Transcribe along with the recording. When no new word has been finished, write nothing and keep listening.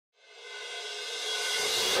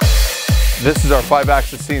This is our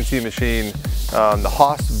 5-axis CNC machine, the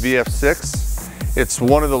Haas VF-6. It's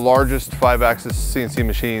one of the largest 5-axis CNC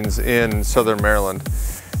machines in Southern Maryland.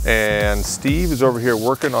 And Steve is over here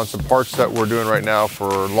working on some parts that we're doing right now for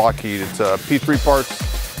Lockheed. It's P3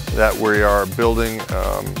 parts that we are building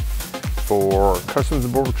for Customs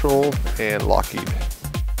and Border Patrol and Lockheed.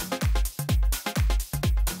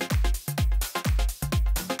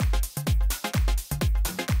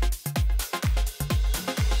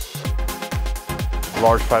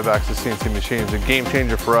 Large 5-axis CNC machine is a game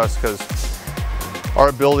changer for us because our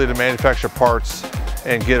ability to manufacture parts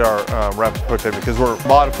and get our rapid prototype, because we're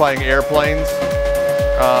modifying airplanes,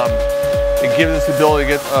 it gives us the ability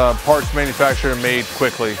to get parts manufactured and made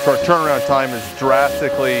quickly. So our turnaround time is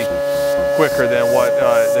drastically quicker than what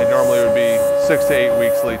they normally would be 6 to 8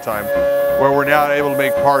 weeks lead time, where we're now able to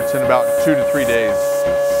make parts in about 2 to 3 days.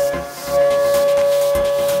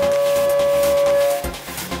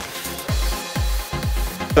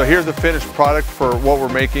 So here's the finished product for what we're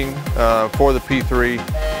making for the P3.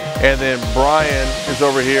 And then Brian is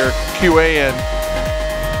over here QAing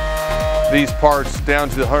these parts down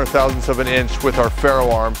to the 100,000ths of an inch with our Faro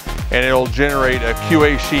Arm, and it'll generate a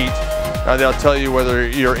QA sheet that'll tell you whether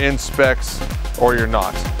you're in specs or you're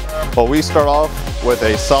not. Well, we start off with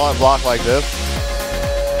a solid block like this,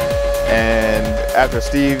 and after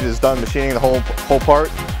Steve is done machining the whole part,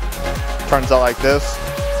 it turns out like this.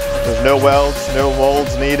 There's no welds, no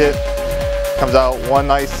molds needed. Comes out one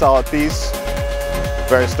nice solid piece,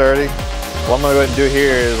 very sturdy. What I'm gonna go ahead and do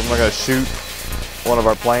here is I'm gonna shoot one of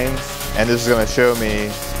our planes, and this is gonna show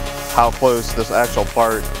me how close this actual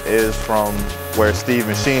part is from where Steve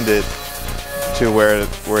machined it to where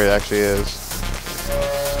it actually is.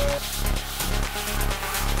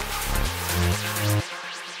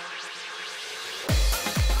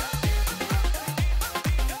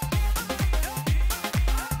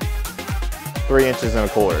 .3 1/4 inches,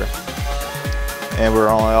 and we're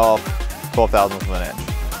only off 12,000ths of an inch.